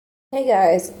Hey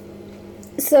guys.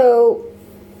 So,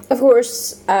 of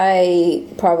course,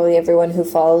 probably everyone who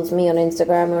follows me on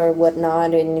Instagram or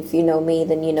whatnot, and if you know me,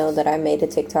 then you know that I made a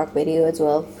TikTok video as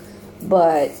well.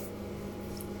 But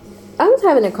I was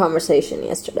having a conversation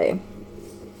yesterday,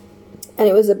 and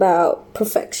it was about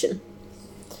perfection.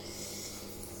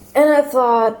 And I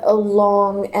thought a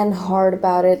long and hard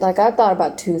about it. Like, I thought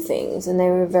about two things, and they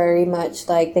were very much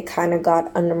like they kind of got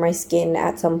under my skin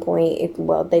at some point.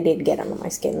 Well, they did get under my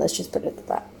skin, let's just put it at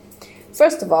that.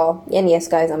 First of all, and yes,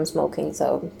 guys, I'm smoking,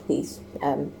 so please,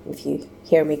 if you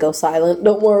hear me go silent,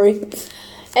 don't worry.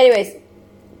 Anyways,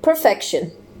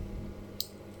 perfection.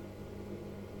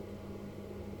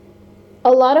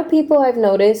 A lot of people I've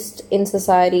noticed in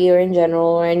society or in general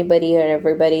or anybody or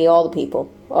everybody, all the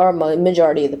people, or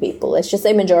majority of the people, let's just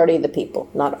say majority of the people,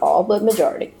 not all, but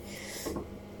majority.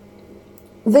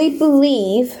 They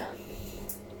believe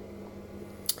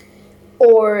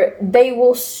or they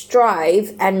will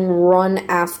strive and run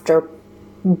after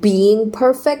being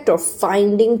perfect or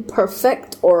finding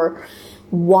perfect or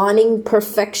wanting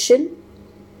perfection.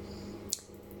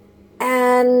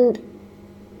 And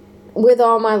with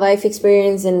all my life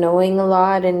experience and knowing a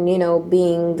lot and,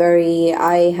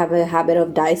 I have a habit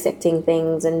of dissecting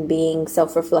things and being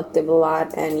self-reflective a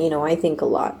lot and, I think a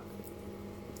lot.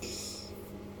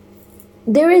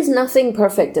 There is nothing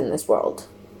perfect in this world.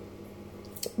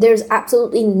 There's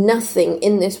absolutely nothing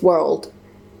in this world,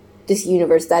 this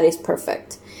universe, that is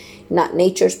perfect. Not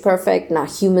nature's perfect,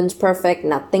 not humans perfect,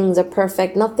 not things are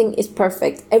perfect. Nothing is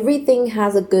perfect. Everything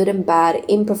has a good and bad,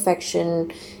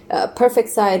 imperfection, perfect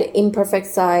side, imperfect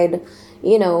side.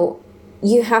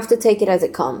 You have to take it as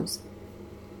it comes.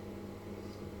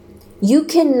 You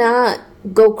cannot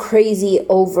go crazy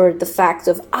over the fact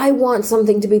of, I want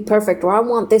something to be perfect, or I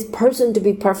want this person to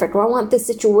be perfect, or I want this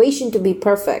situation to be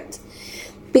perfect.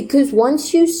 Because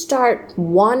once you start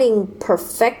wanting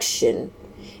perfection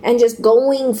and just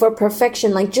going for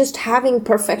perfection, like just having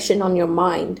perfection on your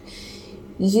mind,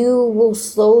 you will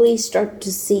slowly start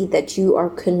to see that you are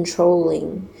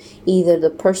controlling either the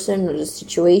person or the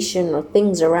situation or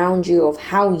things around you of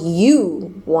how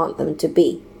you want them to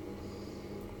be.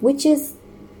 Which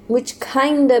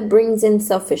kind of brings in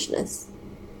selfishness.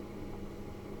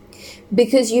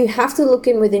 Because you have to look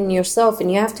in within yourself and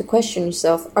you have to question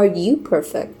yourself, are you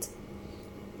perfect?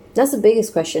 That's the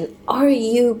biggest question. Are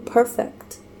you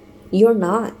perfect? You're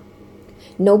not.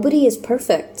 Nobody is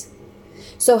perfect.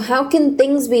 So how can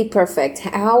things be perfect?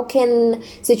 How can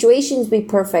situations be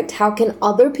perfect? How can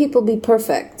other people be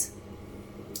perfect?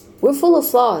 We're full of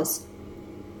flaws.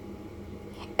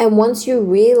 And once you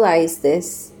realize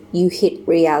this, you hit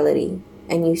reality.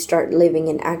 And you start living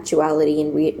in actuality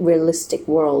in realistic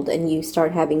world, and you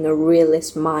start having a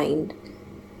realist mind.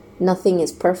 Nothing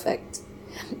is perfect.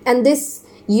 And this,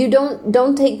 you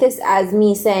don't take this as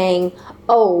me saying,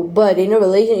 oh, but in a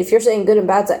relation, if you're saying good and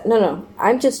bad, no.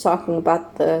 I'm just talking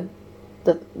about the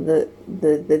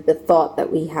thought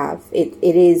that we have. It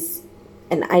is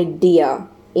an idea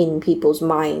in people's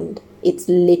mind. It's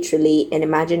literally an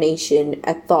imagination,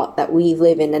 a thought that we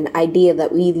live in, an idea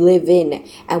that we live in,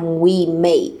 and we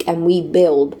make and we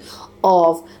build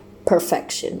of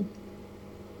perfection.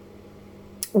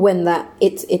 When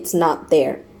it's not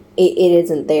there. It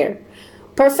isn't there.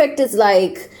 Perfect is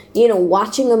like,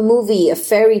 watching a movie, a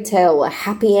fairy tale, a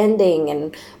happy ending,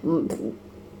 and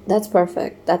that's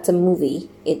perfect. That's a movie.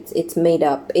 It's made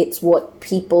up. It's what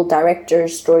people,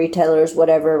 directors, storytellers,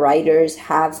 whatever, writers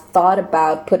have thought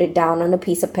about, put it down on a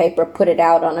piece of paper, put it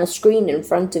out on a screen in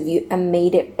front of you, and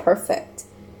made it perfect.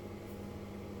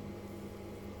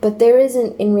 But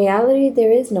in reality,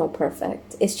 there is no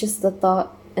perfect. It's just the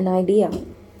thought, an idea.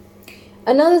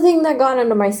 Another thing that got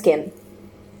under my skin,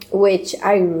 which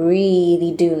I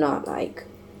really do not like.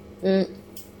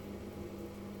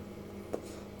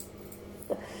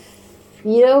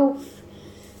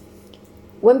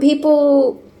 When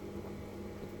people,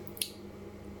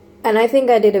 and I think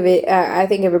I did I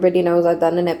think everybody knows I've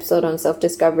done an episode on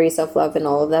self-discovery, self-love, and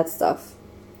all of that stuff.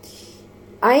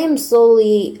 I am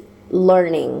slowly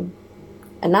learning,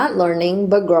 and not learning,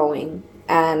 but growing.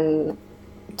 And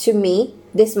to me,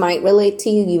 this might relate to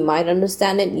you. You might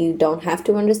understand it. You don't have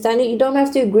to understand it. You don't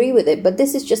have to agree with it. But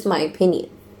this is just my opinion.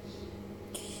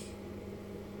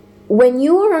 When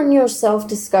you are on your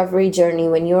self-discovery journey,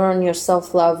 when you're on your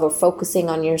self-love or focusing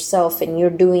on yourself and you're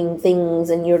doing things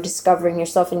and you're discovering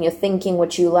yourself and you're thinking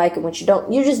what you like and what you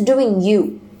don't, you're just doing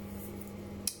you.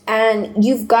 And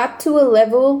you've got to a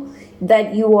level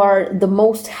that you are the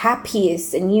most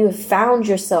happiest and you have found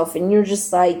yourself and you're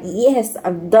just like, yes,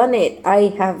 I've done it.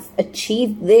 I have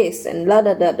achieved this and la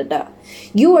da da da da.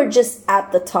 You are just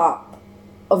at the top.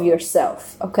 of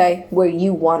yourself, okay? Where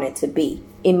you want it to be.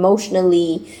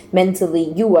 Emotionally,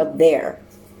 mentally, you are there.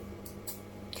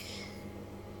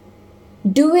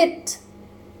 Do it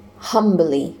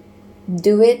humbly.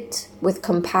 Do it with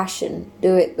compassion.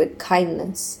 Do it with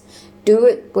kindness. Do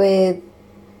it with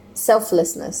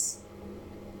selflessness.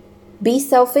 Be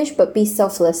selfish, but be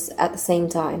selfless at the same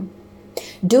time.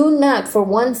 Do not for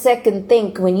 1 second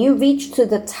think when you reach to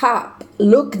the top,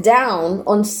 look down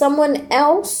on someone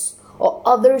else or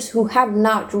others who have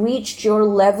not reached your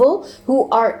level, who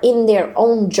are in their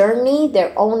own journey,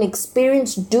 their own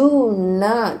experience. Do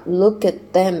not look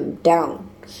at them down.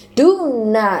 Do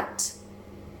not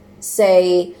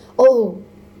say, oh,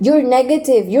 you're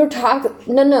negative, you're toxic.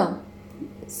 No.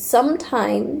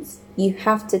 Sometimes you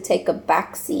have to take a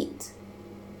back seat.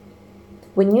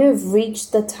 When you've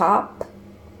reached the top,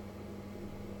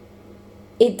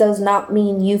 it does not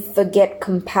mean you forget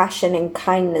compassion and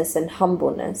kindness and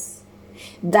humbleness.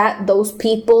 That those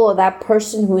people or that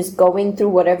person who is going through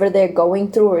whatever they're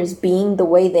going through or is being the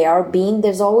way they are being,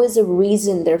 there's always a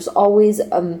reason. There's always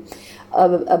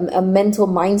a mental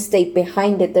mind state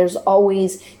behind it. There's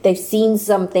always, they've seen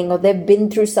something or they've been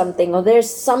through something or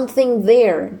there's something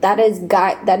there that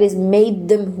has made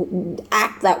them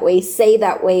act that way, say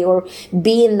that way, or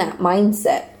be in that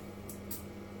mindset.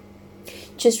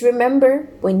 Just remember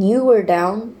when you were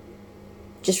down.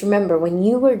 Just remember when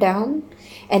you were down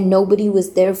and nobody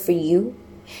was there for you,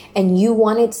 and you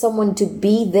wanted someone to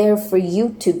be there for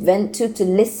you, to vent to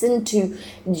listen to,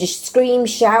 just scream,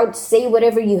 shout, say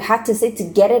whatever you had to say to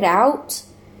get it out,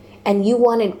 and you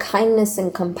wanted kindness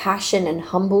and compassion and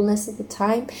humbleness at the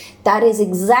time, that is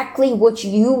exactly what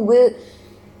you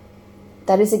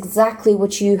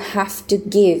have to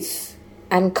give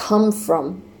and come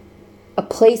from a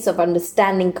place of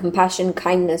understanding, compassion,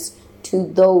 kindness to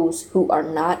those who are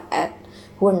not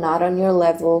on your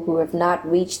level, who have not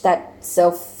reached that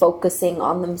self-focusing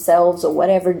on themselves or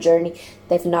whatever journey.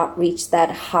 They've not reached that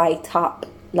high top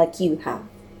like you have.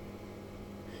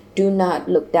 Do not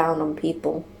look down on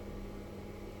people.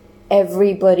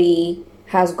 Everybody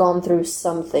has gone through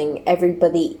something.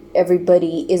 Everybody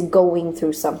is going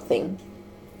through something.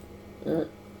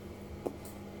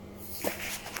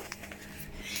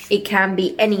 It can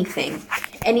be anything.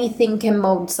 Anything can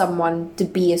mold someone to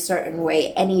be a certain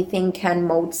way. Anything can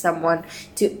mold someone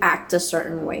to act a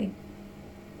certain way.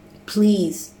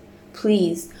 Please,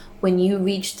 when you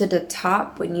reach to the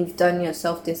top, when you've done your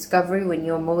self-discovery, when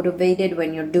you're motivated,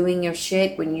 when you're doing your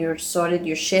shit, when you're sorted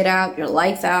your shit out, your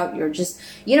life out, you're just,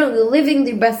 you're living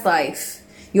the best life.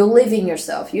 You're living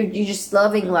yourself. You're just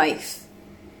loving life.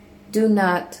 Do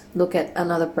not look at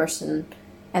another person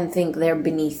and think they're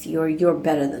beneath you or you're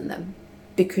better than them.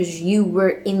 Because you were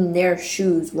in their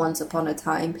shoes once upon a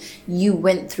time. You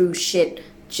went through shit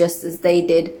just as they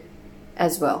did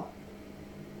as well.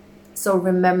 So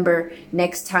remember,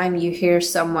 next time you hear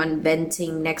someone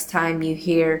venting, next time you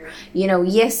hear,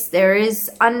 yes, there is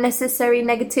unnecessary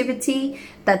negativity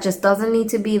that just doesn't need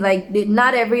to be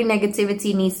not every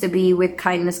negativity needs to be with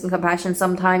kindness and compassion.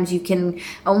 Sometimes you can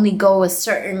only go a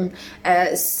certain,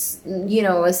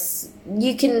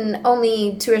 you can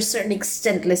only to a certain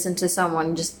extent listen to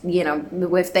someone. Just,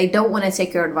 if they don't want to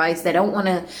take your advice, they don't want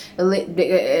to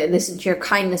listen to your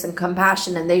kindness and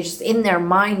compassion, and they're just in their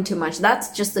mind too much. That's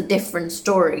just a different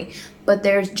story. But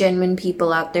there's genuine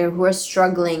people out there who are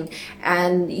struggling,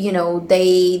 and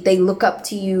they look up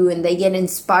to you and they get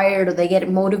inspired or they get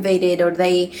motivated, or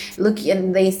they look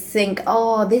and they think,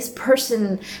 oh, this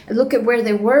person, look at where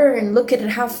they were and look at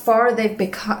how far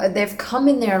they've come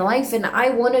in their life, and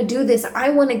I want to do this. I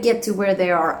want to get to where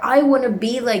they are. I want to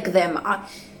be like them.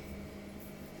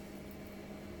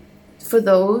 For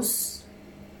those,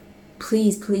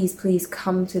 please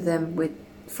come to them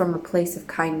from a place of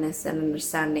kindness and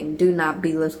understanding. Do not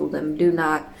belittle them. Do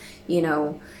not,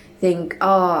 think,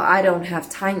 oh, I don't have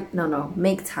time. No,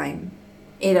 make time.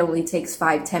 It only takes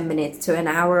 5-10 minutes to an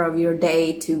hour of your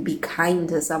day to be kind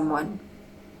to someone.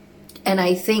 And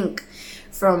I think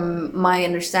from my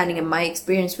understanding and my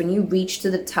experience, when you reach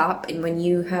to the top and when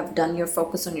you have done your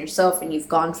focus on yourself and you've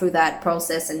gone through that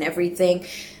process and everything,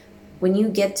 when you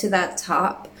get to that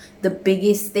top, the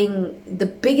biggest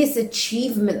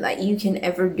achievement that you can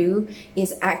ever do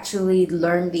is actually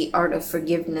learn the art of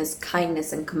forgiveness,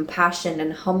 kindness, and compassion,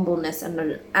 and humbleness,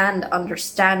 and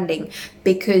understanding,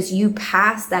 because you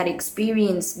pass that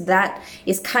experience. That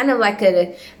is kind of like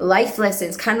a life lesson.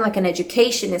 It's kind of like an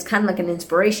education. It's kind of like an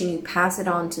inspiration. You pass it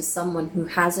on to someone who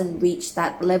hasn't reached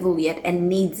that level yet and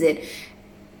needs it.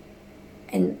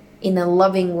 And in a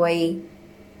loving way,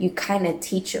 you kind of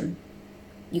teach them.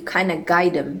 You kind of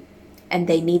guide them. And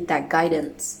they need that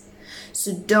guidance.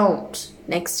 So don't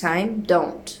next time,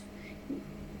 don't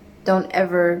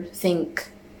ever think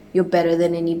you're better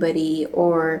than anybody,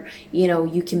 or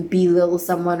you can belittle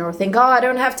someone, or think, oh, I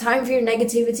don't have time for your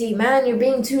negativity, man, you're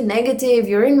being too negative,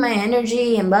 you're in my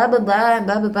energy, and blah blah blah and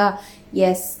blah blah blah.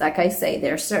 Yes, like I say,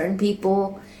 there are certain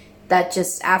people that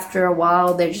just after a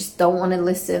while they just don't want to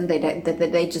listen.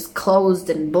 They just closed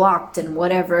and blocked and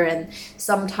whatever, and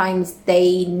sometimes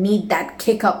they need that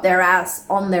kick up their ass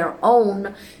on their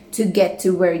own to get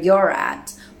to where you're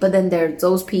at. But then there's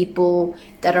those people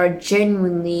that are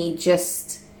genuinely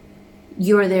just,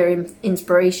 you're their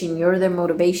inspiration, you're their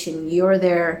motivation, you're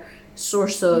their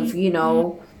source of, their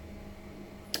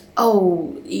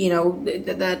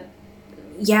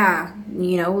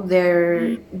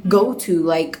go-to,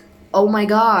 like, oh my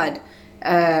God,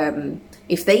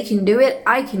 if they can do it,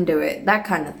 I can do it, that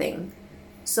kind of thing.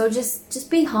 So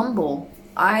just be humble.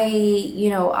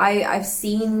 I've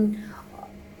seen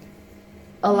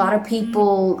a lot of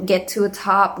people get to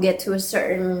a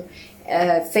certain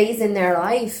phase in their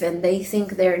life, and they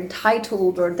think they're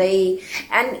entitled, and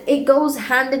it goes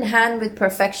hand in hand with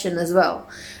perfection as well.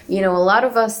 A lot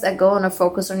of us that go on a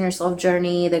focus on yourself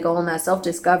journey, they go on that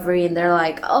self-discovery, and they're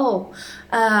like, oh,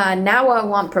 now I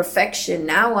want perfection,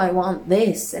 now I want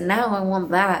this, and now I want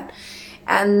that.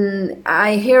 And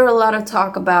I hear a lot of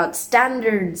talk about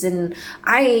standards, and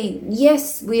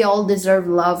yes, we all deserve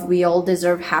love, we all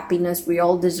deserve happiness, we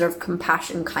all deserve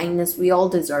compassion, kindness, we all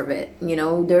deserve it.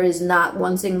 There is not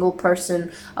one single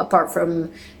person, apart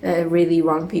from really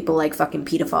wrong people like fucking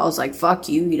pedophiles, like, fuck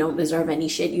you, you don't deserve any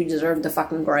shit, you deserve the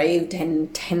fucking grave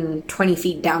 10, 20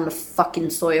 feet down the fucking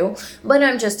soil. But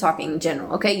I'm just talking in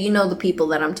general, okay? The people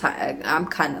that I'm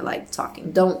kind of like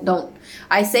talking. Don't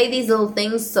I say these little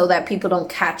things so that people don't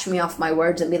catch me off my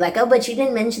words and be like, oh, but you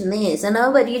didn't mention this, and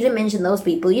oh, but you didn't mention those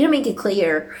people, you didn't make it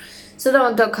clear. So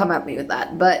don't come at me with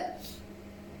that. But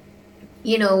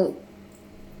a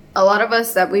lot of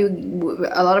us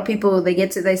a lot of people, they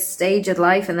get to this stage of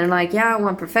life and they're like, yeah, I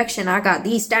want perfection, I got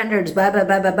these standards, blah blah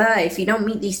blah blah blah, if you don't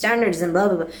meet these standards, then blah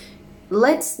blah blah.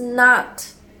 Let's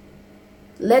not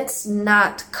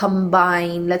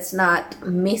combine, let's not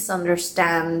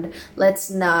misunderstand, let's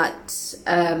not,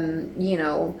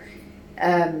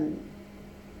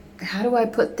 how do I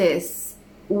put this?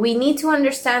 We need to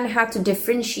understand how to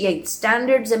differentiate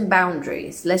standards and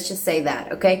boundaries. Let's just say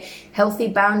that, okay? Healthy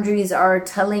boundaries are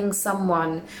telling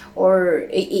someone, or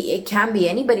it can be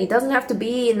anybody. It doesn't have to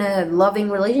be in a loving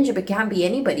relationship. It can be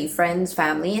anybody, friends,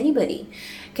 family, anybody.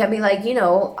 Can be like,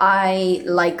 I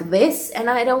like this and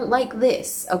I don't like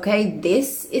this, okay?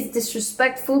 This is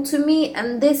disrespectful to me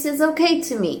and this is okay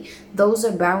to me. Those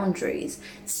are boundaries.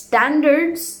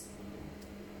 Standards,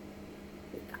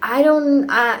 I don't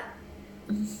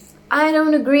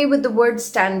agree with the word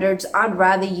standards. I'd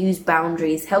rather use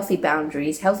boundaries, healthy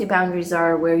boundaries. Healthy boundaries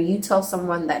are where you tell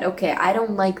someone that, okay, I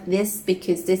don't like this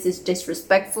because this is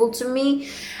disrespectful to me.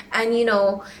 And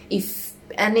it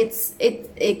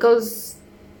goes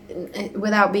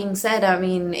without being said.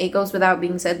 It goes without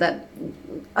being said that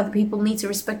other people need to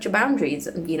respect your boundaries.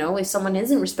 If someone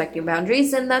isn't respecting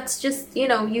boundaries, then that's just,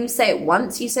 you say it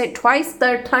once, you say it twice,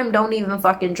 third time, don't even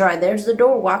fucking try. There's the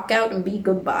door, walk out and be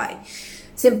goodbye.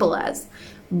 Simple as.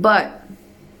 But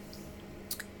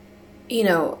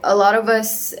a lot of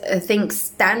us think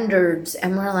standards,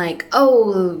 and we're like,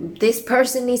 oh, this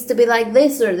person needs to be like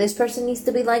this, or this person needs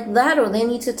to be like that, or they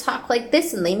need to talk like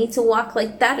this, and they need to walk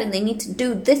like that, and they need to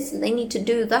do this, and they need to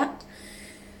do that.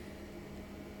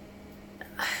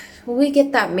 We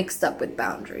get that mixed up with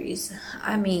boundaries.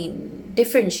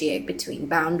 Differentiate between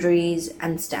boundaries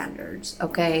and standards,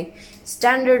 okay?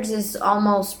 Standards is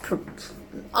almost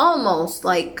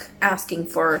like asking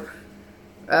for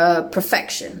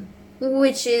perfection,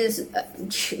 which is,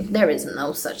 there is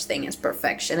no such thing as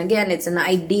perfection. Again, it's an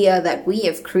idea that we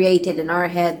have created in our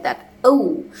head that,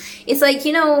 oh, it's like,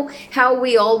 how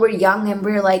we all were young and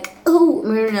we're like, oh,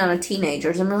 we're not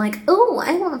teenagers, and we're like, oh,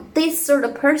 I want this sort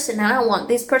of person, and I want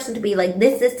this person to be like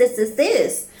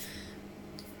this.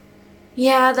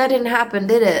 Yeah, that didn't happen,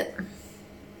 did it?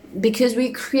 Because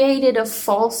we created a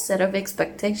false set of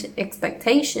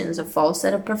expectations, a false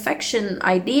set of perfection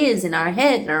ideas in our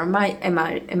head, in our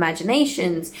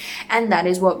imaginations, and that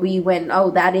is what we went, oh,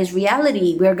 that is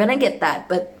reality, we're gonna get that.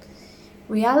 But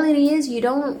reality is, you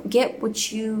don't get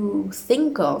what you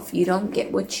think of, you don't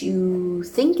get what you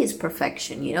think is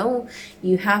perfection. You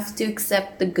have to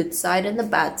accept the good side and the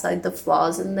bad side, the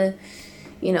flaws and the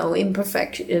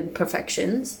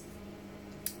imperfections.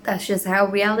 That's just how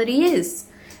reality is.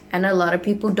 And a lot of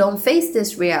people don't face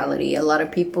this reality. A lot of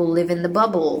people live in the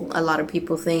bubble. A lot of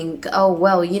people think, oh,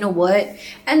 well, you know what?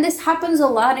 And this happens a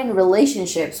lot in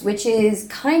relationships, which is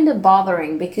kind of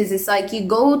bothering, because it's like you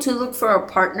go to look for a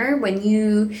partner when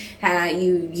you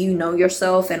know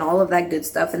yourself and all of that good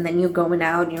stuff. And then you're going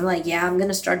out and you're like, yeah, I'm going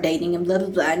to start dating and blah, blah,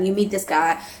 blah. And you meet this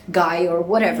guy or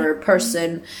whatever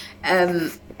person.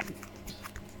 And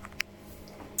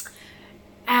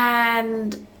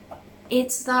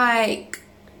it's like,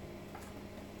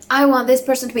 I want this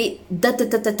person to be da da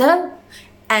da da da,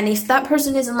 and if that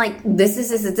person isn't like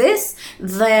this,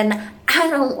 then I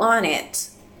don't want it.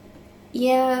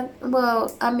 Yeah,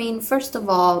 well, I mean, first of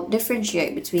all,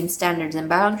 differentiate between standards and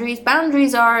boundaries.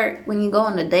 Boundaries are when you go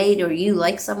on a date or you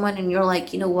like someone and you're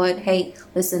like, you know what, hey,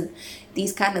 listen,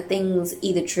 these kind of things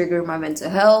either trigger my mental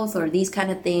health, or these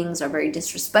kind of things are very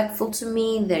disrespectful to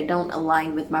me. They don't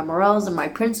align with my morals and my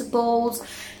principles.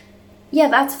 Yeah,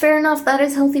 that's fair enough. That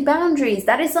is healthy boundaries.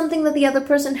 That is something that the other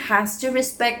person has to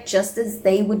respect, just as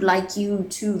they would like you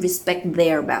to respect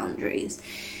their boundaries.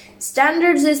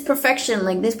 Standards is perfection.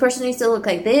 Like, this person needs to look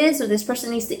like this, or this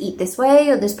person needs to eat this way,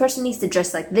 or this person needs to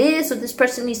dress like this, or this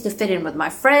person needs to fit in with my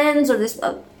friends, or this...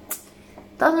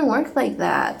 doesn't work like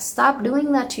that. Stop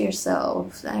doing that to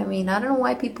yourself. I mean, I don't know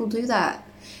why people do that.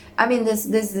 I mean, this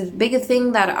bigger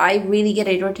thing that I really get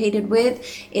irritated with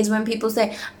is when people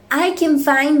say, I can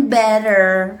find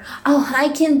better. Oh, I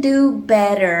can do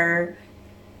better.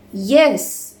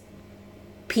 Yes,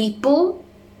 people,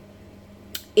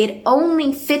 it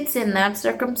only fits in that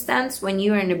circumstance when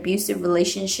you're in an abusive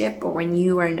relationship, or when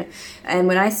you are in, and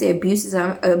when I say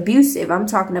abusive, I'm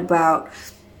talking about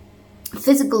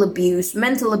physical abuse,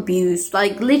 mental abuse,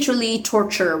 like literally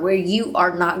torture, where you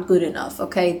are not good enough.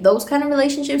 Okay, those kind of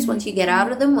relationships, once you get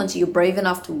out of them, once you're brave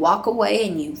enough to walk away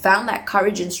and you found that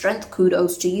courage and strength,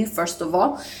 kudos to you first of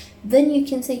all, then you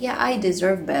can say, yeah, I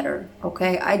deserve better.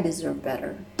 Okay, I deserve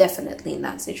better, definitely, in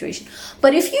that situation.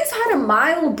 But if you've had a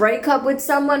mild breakup with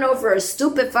someone over a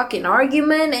stupid fucking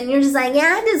argument and you're just like,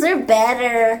 yeah, I deserve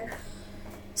better,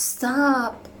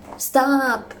 stop.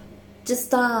 Just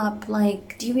stop.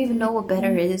 Like, do you even know what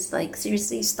better is? Like,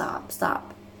 seriously, stop.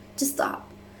 Just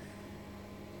stop.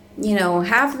 You know,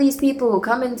 half of these people who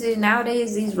come into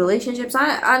nowadays these relationships,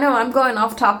 I know I'm going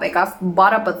off topic. I've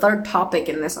brought up a third topic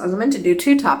in this. I was meant to do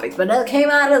 2 topics, but it came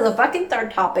out of the fucking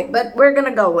third topic. But we're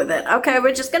gonna go with it. Okay,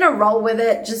 we're just gonna roll with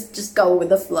it. Just go with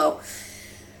the flow.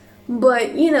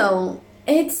 But, you know,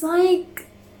 it's like,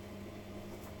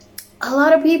 a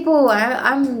lot of people,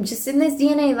 I'm just in this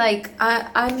DNA, like,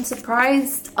 I'm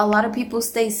surprised a lot of people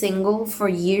stay single for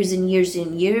years and years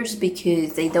and years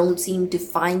because they don't seem to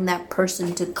find that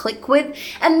person to click with.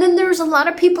 And then there's a lot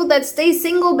of people that stay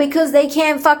single because they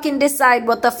can't fucking decide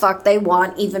what the fuck they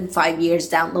want even 5 years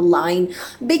down the line,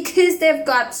 because they've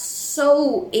got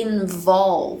so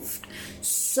involved,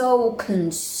 so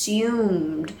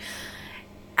consumed.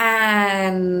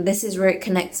 And this is where it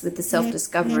connects with the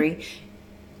self-discovery.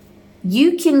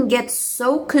 You can get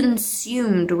so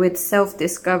consumed with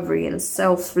self-discovery and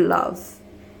self-love,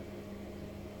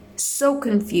 so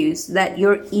confused, that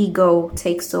your ego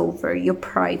takes over, your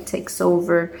pride takes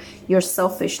over, your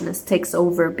selfishness takes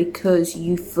over, because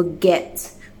you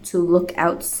forget to look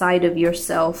outside of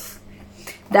yourself.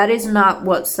 That is not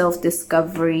what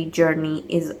self-discovery journey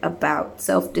is about.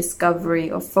 Self-discovery,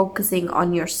 or focusing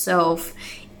on yourself,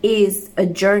 is a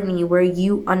journey where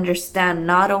you understand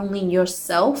not only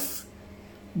yourself,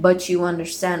 but you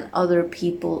understand other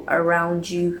people around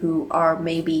you who are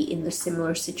maybe in the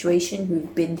similar situation,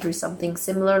 who've been through something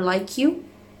similar like you.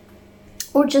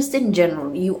 Or just in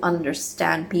general, you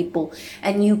understand people,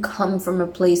 and you come from a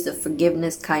place of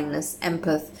forgiveness, kindness,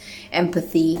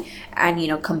 empathy, and, you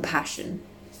know, compassion.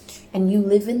 And you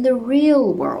live in the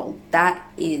real world.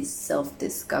 That is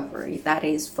self-discovery. That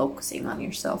is focusing on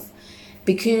yourself.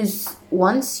 Because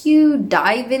once you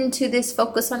dive into this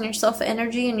focus on yourself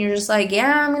energy, and you're just like,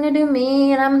 yeah, I'm going to do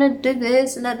me, and I'm going to do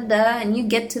this, and and you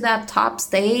get to that top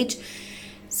stage,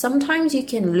 sometimes you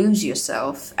can lose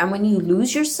yourself. And when you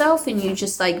lose yourself and you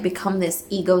just like become this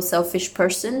ego selfish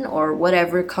person, or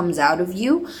whatever comes out of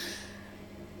you,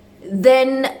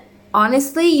 then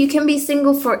honestly, you can be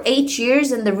single for 8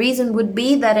 years, and the reason would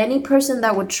be that any person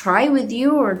that would try with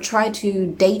you, or try to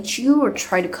date you, or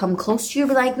try to come close to you,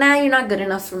 be like, nah, you're not good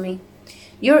enough for me.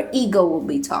 Your ego will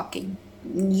be talking.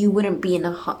 You wouldn't be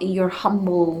in your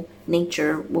humble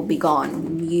nature will be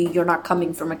gone. You're not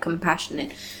coming from a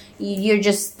compassionate. You're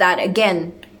just that,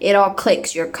 again, it all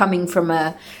clicks. You're coming from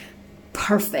a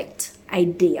perfect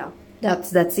idea.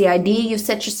 That's the idea you've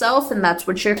set yourself, and that's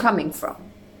what you're coming from.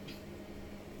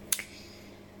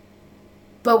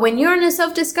 But when you're in a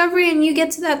self-discovery and you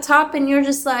get to that top and you're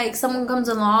just like, someone comes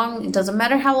along, it doesn't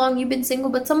matter how long you've been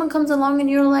single, but someone comes along and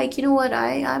you're like, you know what,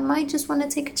 I might just want to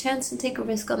take a chance and take a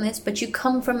risk on this. But you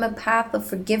come from a path of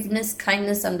forgiveness,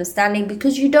 kindness, understanding,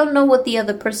 because you don't know what the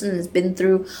other person has been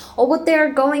through, or what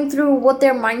they're going through, what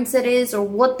their mindset is, or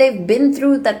what they've been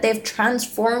through that they've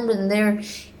transformed and they're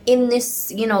in this,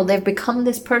 they've become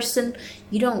this person.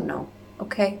 You don't know,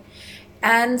 okay?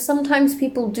 And sometimes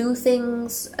people do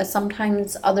things,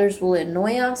 sometimes others will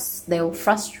annoy us, they'll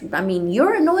frustrate. I mean,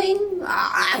 you're annoying,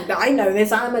 I know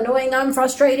this, I'm annoying, I'm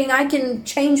frustrating, I can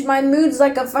change my moods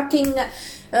like a fucking,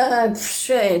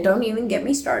 don't even get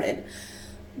me started.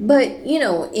 But,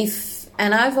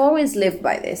 and I've always lived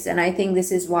by this, and I think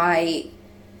this is why,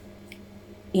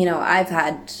 I've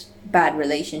had bad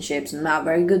relationships and not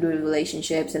very good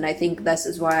relationships, and I think this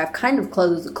is why I've kind of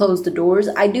closed the doors.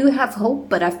 I do have hope,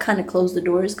 but I've kind of closed the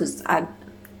doors because I'm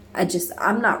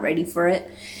not ready for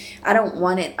it. I don't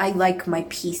want it. I like my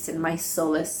peace and my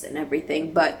solace and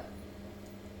everything, but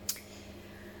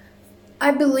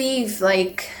I believe,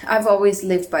 I've always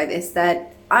lived by this,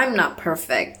 that I'm not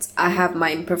perfect. I have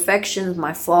my imperfections,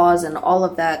 my flaws, and all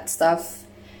of that stuff.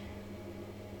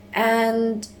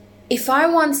 And if I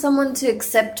want someone to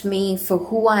accept me for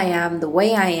who I am, the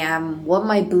way I am, what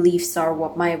my beliefs are,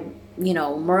 what my,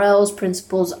 morals,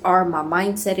 principles are, my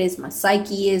mindset is, my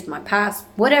psyche is, my past,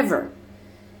 whatever,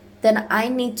 then I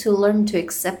need to learn to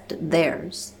accept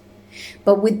theirs.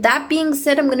 But with that being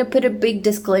said, I'm going to put a big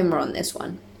disclaimer on this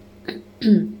one.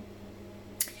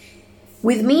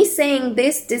 With me saying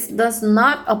this does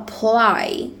not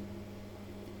apply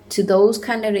to those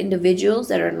kind of individuals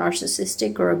that are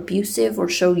narcissistic or abusive or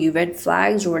show you red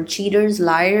flags or cheaters,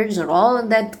 liars, or all of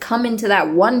that come into that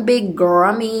one big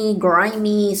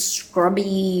grimy,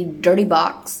 scrubby, dirty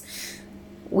box.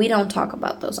 We don't talk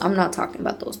about those. I'm not talking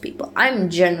about those people. I'm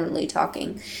generally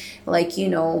talking I'm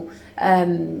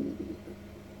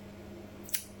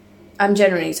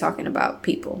generally talking about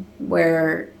people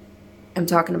where I'm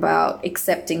talking about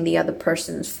accepting the other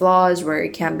person's flaws, where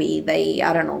it can be they,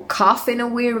 cough in a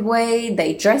weird way,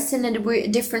 they dress in a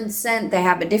different scent, they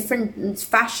have a different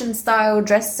fashion style,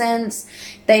 dress sense.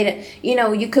 They,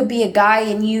 you could be a guy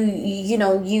and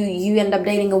you end up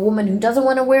dating a woman who doesn't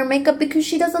want to wear makeup because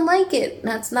she doesn't like it.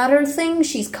 That's not her thing.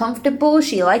 She's comfortable.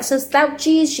 She likes her stout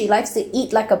cheese. She likes to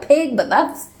eat like a pig, but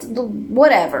that's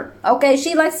whatever. Okay,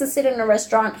 she likes to sit in a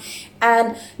restaurant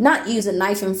and not use a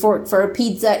knife and fork for a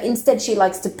pizza. Instead, she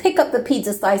likes to pick up the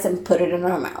pizza slice and put it in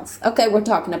her mouth. Okay, we're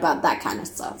talking about that kind of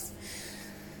stuff.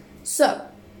 So,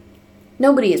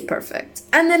 nobody is perfect.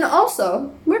 And then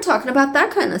also, we're talking about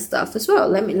that kind of stuff as well.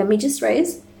 Let me just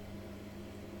raise.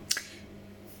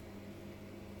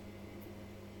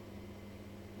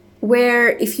 Where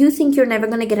if you think you're never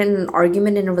going to get in an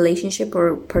argument in a relationship or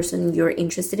a person you're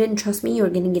interested in, trust me, you're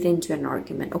going to get into an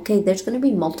argument. Okay, there's going to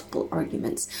be multiple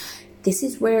arguments. This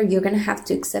is where you're going to have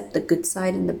to accept the good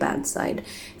side and the bad side.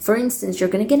 For instance, you're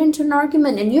going to get into an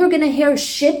argument and you're going to hear a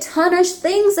shit ton of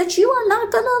things that you are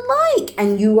not going to like.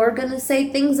 And you are going to say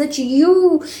things that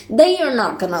they are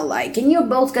not going to like. And you're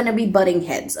both going to be butting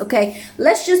heads, okay?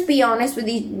 Let's just be honest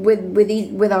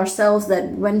with ourselves that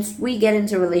once we get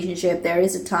into a relationship, there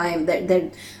is a time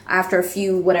that after a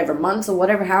few, months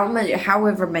or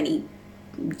however many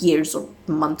years or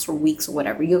months or weeks or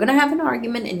whatever, you're gonna have an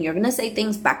argument and you're gonna say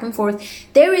things back and forth.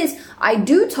 I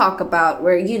do talk about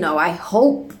where, I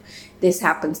hope this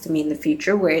happens to me in the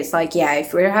future, where it's like, yeah,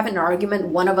 if we're having an argument,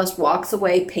 one of us walks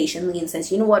away patiently and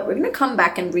says, you know what, we're gonna come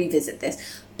back and revisit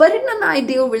this. But in an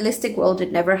ideal, realistic world,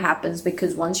 it never happens,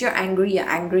 because once you're angry,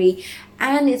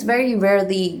 and it's very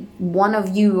rarely one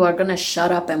of you are gonna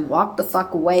shut up and walk the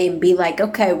fuck away and be like,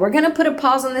 okay, we're gonna put a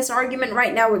pause on this argument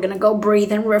right now, we're gonna go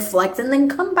breathe and reflect and then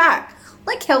come back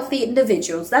like healthy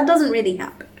individuals. That doesn't really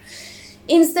happen.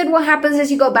 Instead, what happens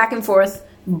is you go back and forth,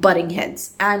 butting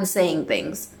heads and saying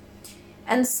things.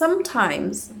 And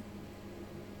sometimes,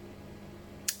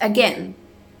 again,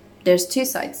 there's two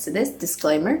sides to this.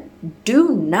 Disclaimer,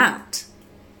 do not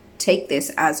take this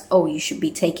as, oh, you should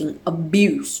be taking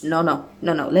abuse. No.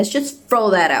 Let's just throw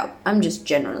that out. I'm just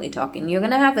generally talking. You're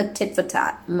going to have a tit for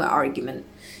tat argument.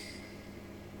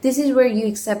 This is where you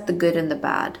accept the good and the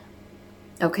bad.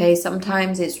 Okay,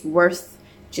 sometimes it's worth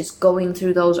just going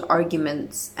through those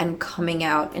arguments and coming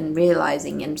out and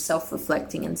realizing and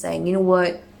self-reflecting and saying, you know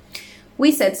what?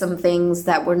 We said some things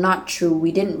that were not true.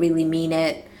 We didn't really mean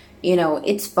it.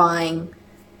 It's fine.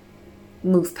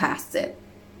 Move past it.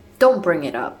 Don't bring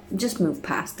it up. Just move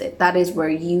past it. That is where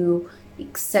you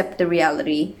accept the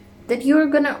reality that you're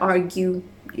going to argue.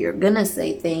 You're going to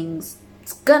say things.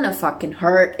 It's gonna fucking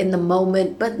hurt in the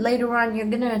moment, but later on you're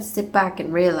gonna sit back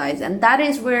and realize, and that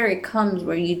is where it comes,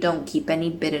 where you don't keep any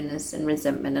bitterness and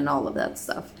resentment and all of that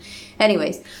stuff.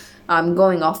 Anyways, I'm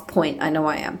going off point. I know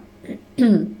I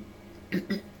am.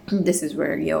 This is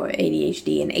where your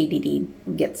ADHD and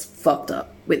ADD gets fucked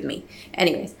up with me.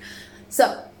 Anyways,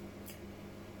 so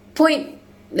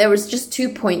there was just 2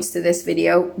 points to this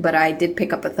video, but I did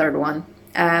pick up a third one.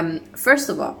 First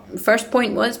of all, first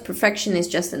point was perfection is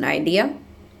just an idea.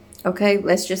 Okay,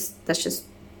 let's just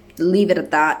leave it at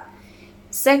that.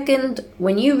 Second,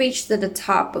 when you reach the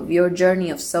top of your journey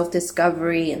of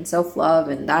self-discovery and self-love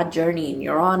and that journey, and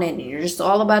you're on it and you're just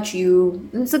all about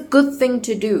you, it's a good thing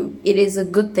to do. It is a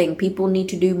good thing. People need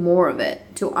to do more of it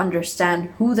to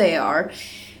understand who they are.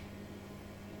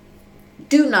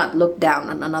 Do not look down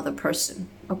on another person.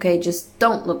 Okay, just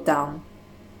don't look down.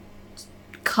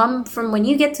 Come from, when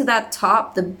you get to that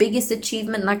top, the biggest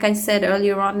achievement, like I said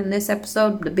earlier on in this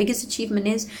episode, the biggest achievement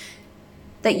is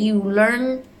that you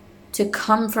learn to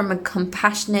come from a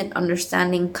compassionate,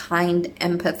 understanding, kind,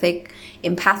 empathic,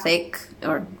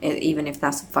 or even if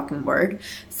that's a fucking word,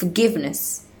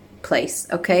 forgiveness place.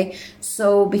 Okay,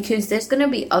 so because there's going to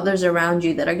be others around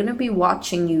you that are going to be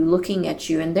watching you, looking at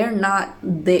you, and they're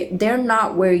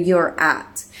not where you're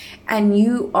at, and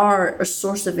you are a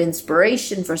source of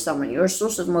inspiration for someone. You're a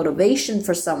source of motivation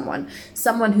for someone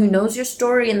who knows your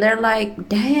story, and they're like,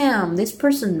 damn, this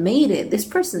person made it, this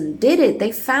person did it,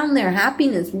 they found their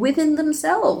happiness within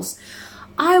themselves.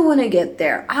 I want to get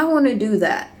there, I want to do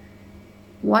that.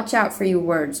 Watch out for your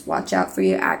words. Watch out for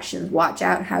your actions. Watch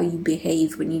out how you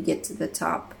behave when you get to the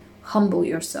top. Humble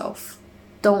yourself.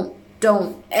 Don't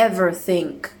ever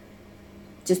think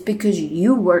just because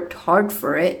you worked hard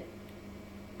for it,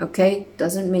 okay,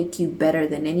 doesn't make you better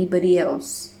than anybody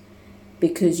else,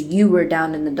 because you were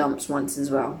down in the dumps once as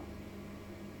well.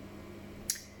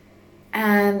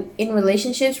 And in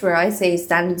relationships, where I say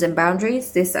standards and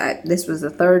boundaries, this was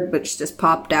the third which just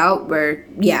popped out, where,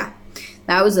 yeah,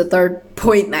 that was the third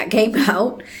point that came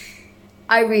out.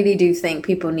 I really do think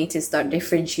people need to start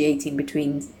differentiating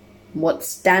between what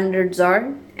standards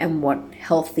are and what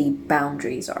healthy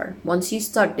boundaries are. Once you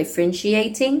start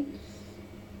differentiating,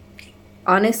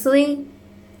 honestly,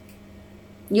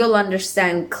 you'll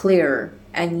understand clearer,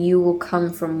 and you will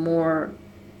come from more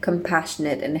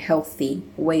compassionate and healthy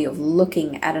way of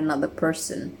looking at another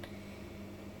person.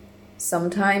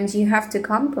 Sometimes you have to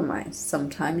compromise.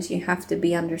 Sometimes you have to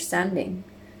be understanding.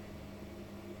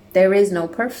 There is no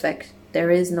perfect. There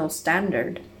is no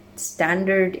standard.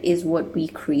 Standard is what we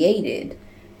created.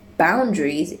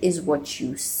 Boundaries is what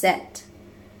you set.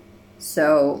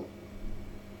 So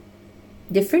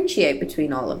differentiate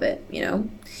between all of it, you know.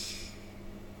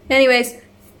 Anyways,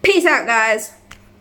 peace out, guys.